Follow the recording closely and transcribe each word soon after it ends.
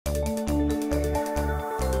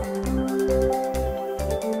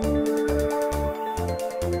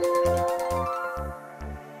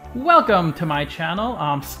Welcome to my channel.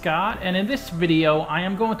 I'm Scott, and in this video I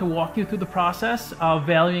am going to walk you through the process of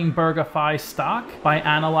valuing BurgerFi's stock by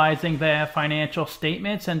analyzing their financial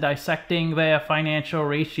statements and dissecting their financial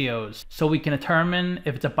ratios so we can determine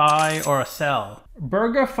if it's a buy or a sell.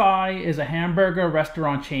 BurgerFi is a hamburger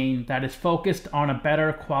restaurant chain that is focused on a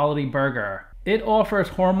better quality burger. It offers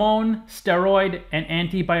hormone, steroid, and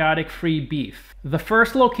antibiotic-free beef. The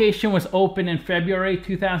first location was opened in February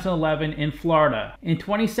 2011 in Florida. In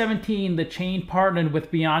 2017, the chain partnered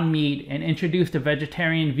with Beyond Meat and introduced a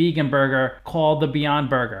vegetarian vegan burger called the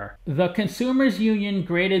Beyond Burger. The Consumers Union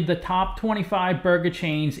graded the top 25 burger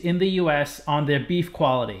chains in the US on their beef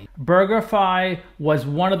quality. BurgerFi was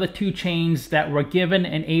one of the two chains that were given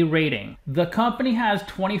an A rating. The company has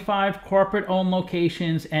 25 corporate-owned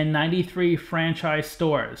locations and 93 franchise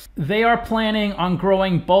stores. They are planning on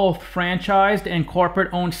growing both franchised and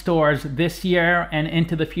corporate-owned stores this year and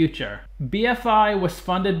into the future. BFI was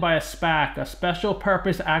funded by a SPAC, a special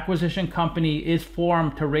purpose acquisition company is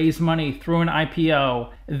formed to raise money through an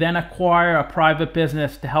IPO, then acquire a private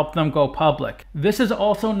business to help them go public. This is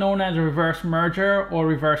also known as a reverse merger or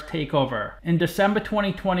reverse takeover. In December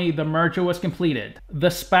 2020, the merger was completed. The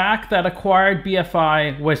SPAC that acquired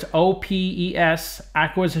BFI was OPES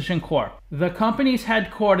Acquisition Corp. The company is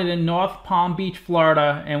headquartered in North Palm Beach,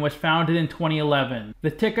 Florida, and was founded in 2011.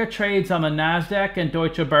 The ticker trades on the Nasdaq and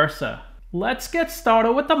Deutsche Börse. Let's get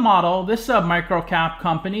started with the model. This is a micro-cap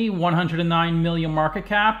company, 109 million market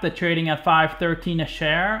cap. They're trading at $5.13 a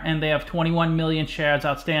share, and they have 21 million shares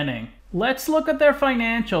outstanding. Let's look at their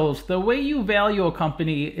financials. The way you value a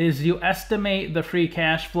company is you estimate the free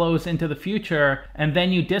cash flows into the future, and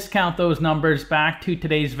then you discount those numbers back to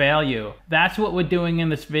today's value. That's what we're doing in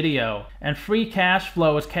this video. And free cash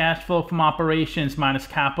flow is cash flow from operations minus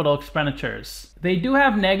capital expenditures. They do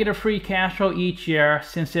have negative free cash flow each year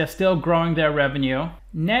since they're still growing their revenue.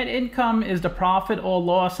 Net income is the profit or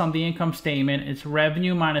loss on the income statement. It's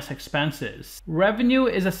revenue minus expenses. Revenue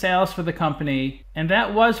is a sales for the company, and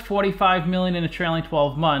that was $45 million in the trailing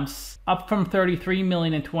 12 months, up from $33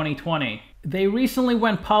 million in 2020. They recently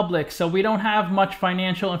went public, so we don't have much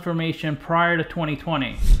financial information prior to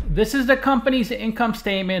 2020. This is the company's income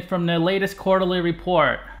statement from their latest quarterly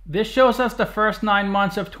report. This shows us the first 9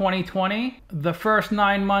 months of 2020, the first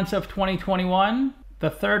 9 months of 2021, the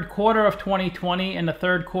third quarter of 2020, and the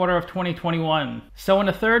third quarter of 2021. So in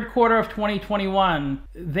the third quarter of 2021,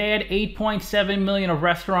 they had 8.7 million of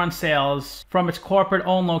restaurant sales from its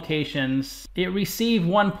corporate-owned locations. It received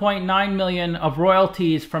 1.9 million of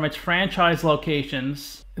royalties from its franchise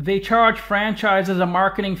locations. They charge franchises a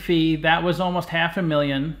marketing fee that was almost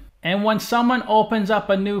 $500,000. And when someone opens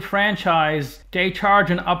up a new franchise, they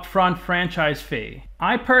charge an upfront franchise fee.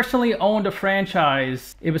 I personally owned a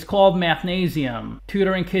franchise. It was called Mathnasium,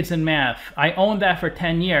 tutoring kids in math. I owned that for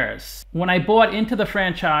 10 years. When I bought into the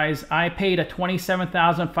franchise, I paid a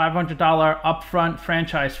 $27,500 upfront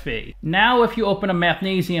franchise fee. Now if you open a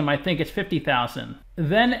Mathnasium, I think it's $50,000.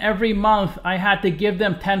 Then every month I had to give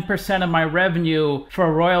them 10% of my revenue for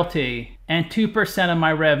a royalty and 2% of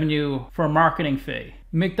my revenue for a marketing fee.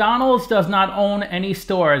 McDonald's does not own any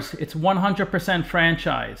stores. It's 100%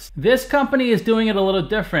 franchise. This company is doing it a little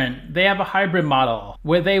different. They have a hybrid model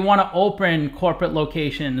where they want to open corporate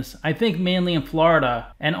locations, I think mainly in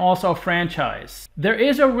Florida, and also franchise. There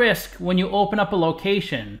is a risk when you open up a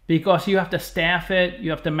location because you have to staff it, you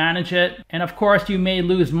have to manage it, and of course you may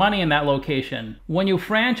lose money in that location. When you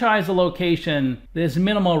franchise a location, there's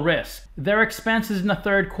minimal risk. Their expenses in the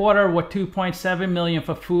third quarter were $2.7 million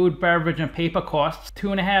for food, beverage, and paper costs,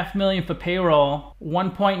 $2.5 million for payroll,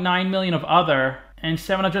 $1.9 million of other, and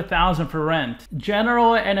 $700,000 for rent.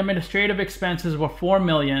 General and administrative expenses were $4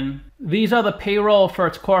 million. These are the payroll for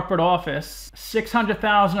its corporate office,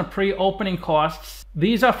 $600,000 of pre-opening costs.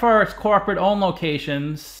 These are for its corporate-owned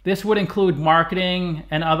locations. This would include marketing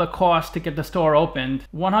and other costs to get the store opened.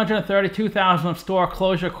 $132,000 of store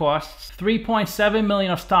closure costs. $3.7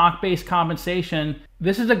 million of stock-based compensation.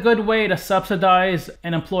 This is a good way to subsidize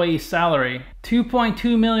an employee's salary.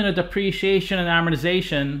 $2.2 million of depreciation and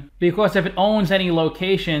amortization, because if it owns any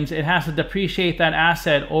locations, it has to depreciate that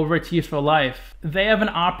asset over its useful life. They have an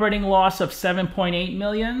operating loss of $7.8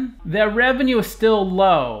 million. Their revenue is still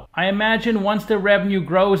low. I imagine once their revenue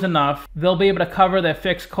grows enough, they'll be able to cover their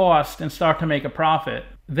fixed costs and start to make a profit.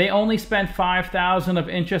 They only spent $5,000 of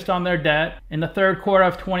interest on their debt. In the third quarter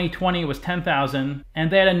of 2020, it was $10,000, and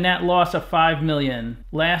they had a net loss of $5 million.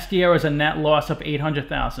 Last year was a net loss of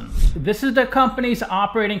 $800,000. This is the company's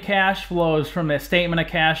operating cash flows from their statement of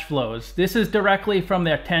cash flows. This is directly from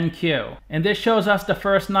their 10Q, and this shows us the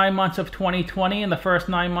first 9 months of 2020 and the first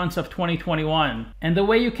 9 months of 2021. And the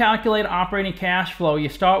way you calculate operating cash flow, you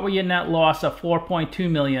start with your net loss of $4.2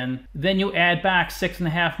 million, then you add back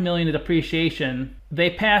 $6.5 million of depreciation. They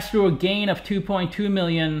pass through a gain of $2.2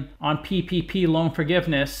 million on PPP loan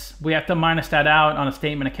forgiveness. We have to minus that out on a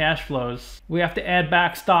statement of cash flows. We have to add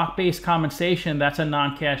back stock-based compensation. That's a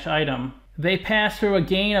non-cash item. They pass through a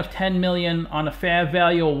gain of $10 million on the fair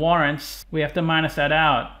value of warrants. We have to minus that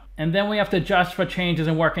out. And then we have to adjust for changes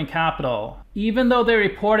in working capital. Even though they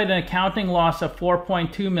reported an accounting loss of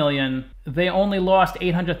 $4.2 million, they only lost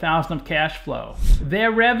 $800,000 of cash flow.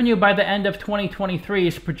 Their revenue by the end of 2023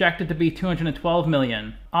 is projected to be $212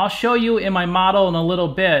 million. I'll show you in my model in a little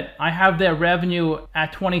bit. I have their revenue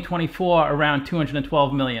at 2024 around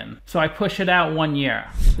 $212 million. So I push it out 1 year.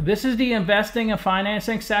 This is the investing and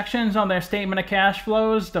financing sections on their statement of cash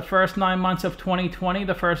flows, the first 9 months of 2020,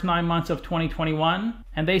 the first 9 months of 2021.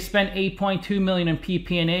 And they spent $8.2 million in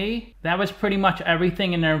PP&E. That was pretty much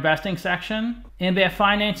everything in their investing section. In their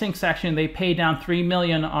financing section, they paid down $3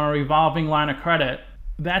 million on a revolving line of credit.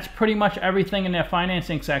 That's pretty much everything in their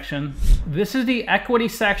financing section. This is the equity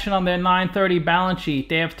section on their 9/30 balance sheet.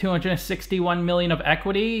 They have $261 million of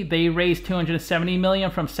equity. They raised $270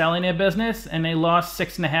 million from selling their business, and they lost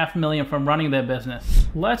 $6.5 million from running their business.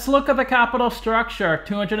 Let's look at the capital structure.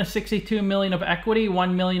 $262 million of equity,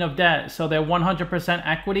 $1 million of debt. So they're 100%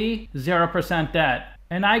 equity, 0% debt.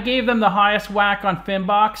 And I gave them the highest whack on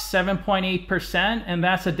Finbox, 7.8%, and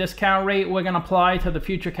that's a discount rate we're going to apply to the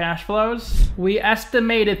future cash flows. We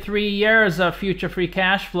estimated 3 years of future free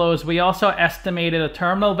cash flows. We also estimated a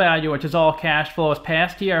terminal value, which is all cash flows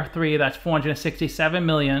past year 3, that's $467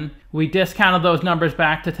 million. We discounted those numbers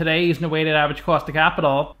back to today using the weighted average cost of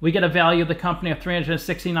capital. We get a value of the company of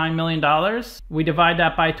 $369 million. We divide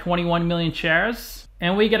that by 21 million shares.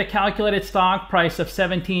 And we get a calculated stock price of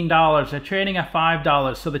 $17. They're trading at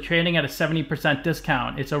 $5, so they're trading at a 70%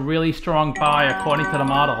 discount. It's a really strong buy according to the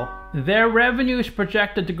model. Their revenue is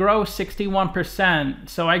projected to grow 61%,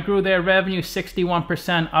 so I grew their revenue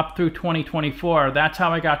 61% up through 2024. That's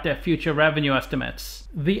how I got their future revenue estimates.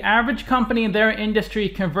 The average company in their industry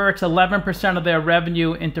converts 11% of their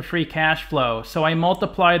revenue into free cash flow, so I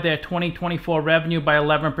multiplied their 2024 revenue by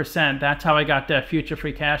 11%. That's how I got their future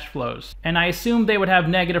free cash flows. And I assumed they would have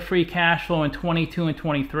negative free cash flow in 22 and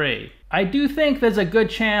 23. I do think there's a good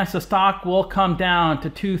chance the stock will come down to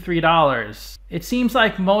 $2, $3. It seems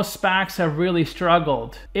like most SPACs have really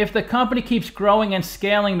struggled. If the company keeps growing and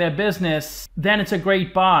scaling their business, then it's a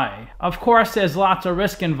great buy. Of course, there's lots of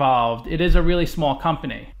risk involved. It is a really small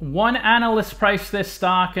company. One analyst priced this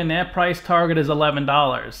stock and their price target is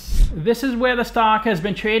 $11. This is where the stock has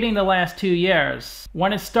been trading the last 2 years.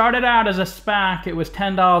 When it started out as a SPAC, it was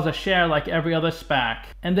 $10 a share like every other SPAC.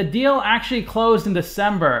 And the deal actually closed in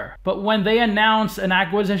December. But when they announce an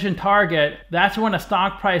acquisition target, that's when the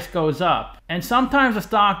stock price goes up. And sometimes the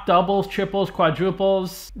stock doubles, triples,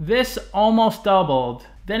 quadruples. This almost doubled.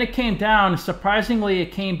 Then it came down, surprisingly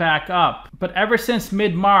it came back up. But ever since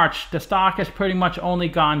mid-March, the stock has pretty much only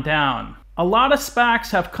gone down. A lot of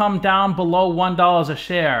SPACs have come down below $1 a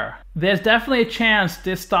share. There's definitely a chance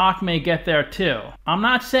this stock may get there too. I'm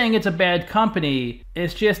not saying it's a bad company,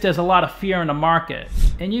 it's just there's a lot of fear in the market.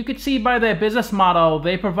 And you can see by their business model,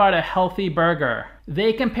 they provide a healthy burger.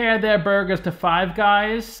 They compare their burgers to Five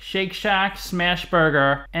Guys, Shake Shack, Smash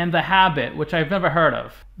Burger, and The Habit, which I've never heard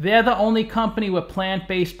of. They're the only company with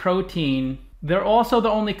plant-based protein. They're also the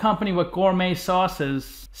only company with gourmet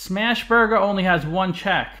sauces. Smash Burger only has one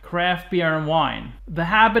check, craft beer and wine. The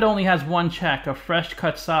Habit only has one check, of fresh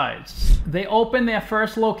cut sides. They opened their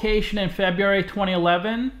first location in February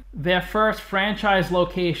 2011. Their first franchise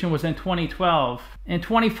location was in 2012. In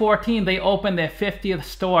 2014, they opened their 50th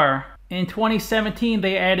store. In 2017,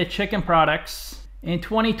 they added chicken products. In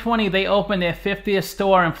 2020, they opened their 50th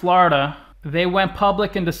store in Florida. They went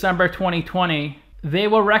public in December 2020. They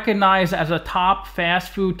were recognized as a top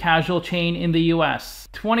fast food casual chain in the US.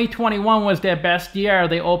 2021 was their best year.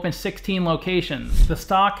 They opened 16 locations. The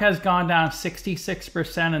stock has gone down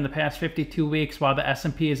 66% in the past 52 weeks, while the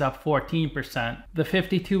S&P is up 14%. The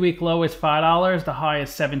 52-week low is $5, the high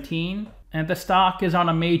is $17. and the stock is on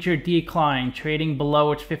a major decline, trading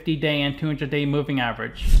below its 50-day and 200-day moving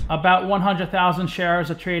average. About 100,000 shares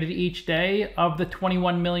are traded each day. Of the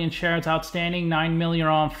 21 million shares outstanding, 9 million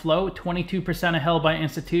are on float, 22% are held by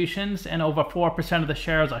institutions, and over 4% of the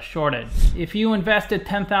shares are shorted. If you invested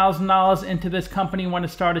 $10,000 into this company when it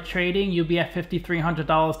started trading, you'll be at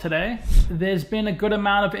 $5,300 today. There's been a good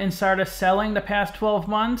amount of insider selling the past 12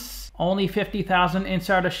 months. Only 50,000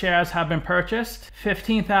 insider shares have been purchased,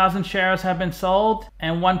 15,000 shares have been sold,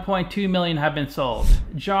 and 1.2 million have been sold.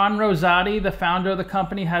 John Rosati, the founder of the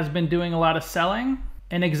company, has been doing a lot of selling.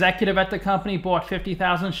 An executive at the company bought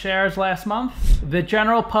 50,000 shares last month. The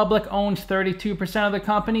general public owns 32% of the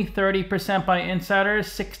company, 30% by insiders,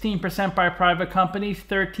 16% by private companies,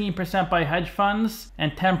 13% by hedge funds,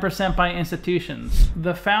 and 10% by institutions.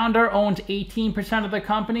 The founder owns 18% of the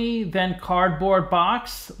company, then Cardboard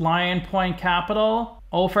Box, Lion Point Capital,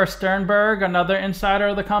 Ofer Sternberg, another insider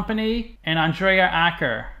of the company, and Andrea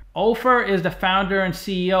Acker. Ofer is the founder and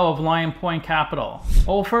CEO of Lion Point Capital.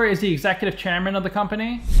 Ofer is the executive chairman of the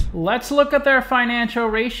company. Let's look at their financial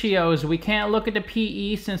ratios. We can't look at the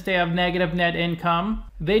PE since they have negative net income.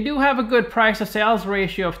 They do have a good price to sales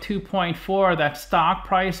ratio of 2.4, that's stock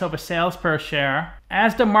price over sales per share.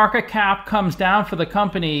 As the market cap comes down for the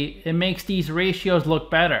company, it makes these ratios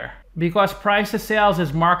look better because price to sales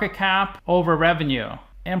is market cap over revenue.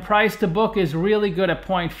 And price to book is really good at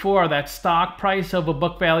 0.4, that's stock price over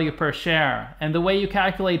book value per share. And the way you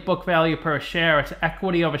calculate book value per share, it's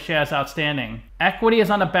equity over shares outstanding. Equity is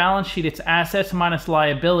on the balance sheet, it's assets minus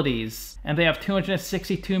liabilities. And they have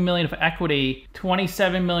 262 million of equity,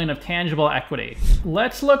 27 million of tangible equity.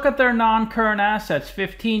 Let's look at their non-current assets.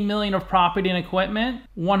 15 million of property and equipment,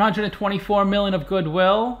 124 million of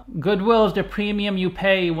goodwill. Goodwill is the premium you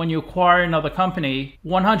pay when you acquire another company.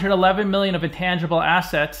 111 million of intangible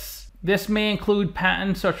assets. This may include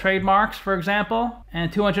patents or trademarks, for example,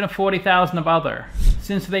 and 240,000 of other.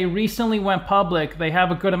 Since they recently went public, they have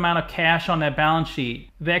a good amount of cash on their balance sheet.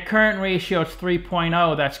 Their current ratio is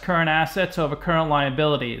 3.0, that's current assets over current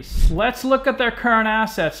liabilities. Let's look at their current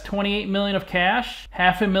assets. 28 million of cash,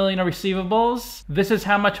 500,000 of receivables. This is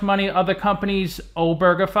how much money other companies owe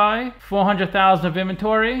BurgerFi. 400,000 of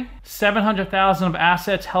inventory, 700,000 of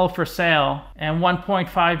assets held for sale, and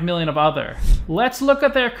 1.5 million of other. Let's look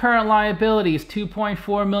at their current liabilities.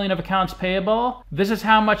 2.4 million of accounts payable. This is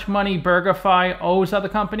how much money BurgerFi owes other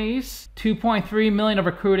companies. 2.3 million of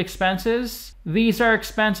accrued expenses. These are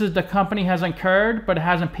expenses the company has incurred but it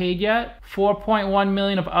hasn't paid yet. 4.1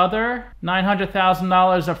 million of other,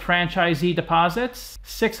 $900,000 of franchisee deposits,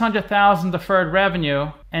 600,000 deferred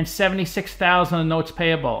revenue, and 76,000 of notes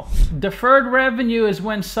payable. Deferred revenue is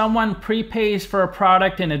when someone prepays for a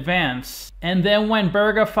product in advance, and then when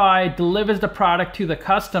BurgerFi delivers the product to the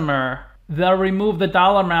customer, they'll remove the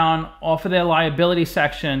dollar amount off of their liability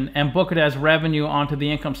section and book it as revenue onto the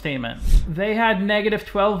income statement. They had negative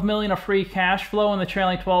 12 million of free cash flow in the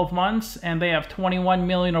trailing 12 months, and they have 21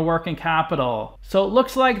 million of working capital. So it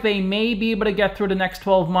looks like they may be able to get through the next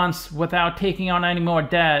 12 months without taking on any more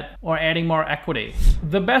debt or adding more equity.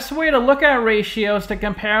 The best way to look at ratios is to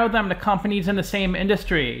compare them to companies in the same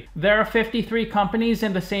industry. There are 53 companies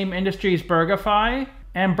in the same industry as BurgerFi,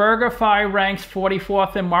 and BurgerFi ranks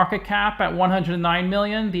 44th in market cap at 109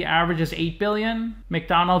 million. The average is 8 billion.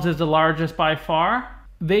 McDonald's is the largest by far.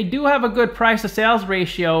 They do have a good price to sales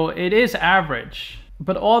ratio. It is average,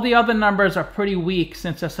 but all the other numbers are pretty weak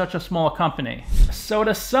since they're such a small company. So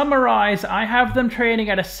to summarize, I have them trading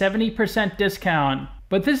at a 70% discount,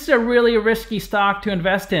 but this is a really risky stock to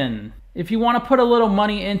invest in. If you want to put a little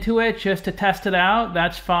money into it just to test it out,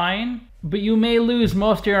 that's fine. But you may lose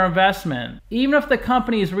most of your investment. Even if the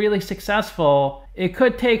company is really successful, it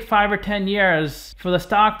could take 5 or 10 years for the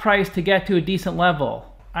stock price to get to a decent level.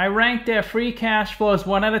 I rank their free cash flow as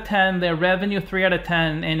 1 out of 10, their revenue 3 out of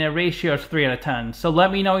 10, and their ratio is 3 out of 10. So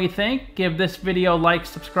let me know what you think. Give this video a like,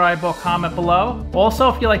 subscribe, or comment below. Also,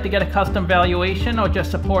 if you'd like to get a custom valuation or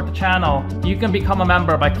just support the channel, you can become a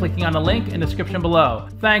member by clicking on the link in the description below.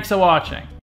 Thanks for watching.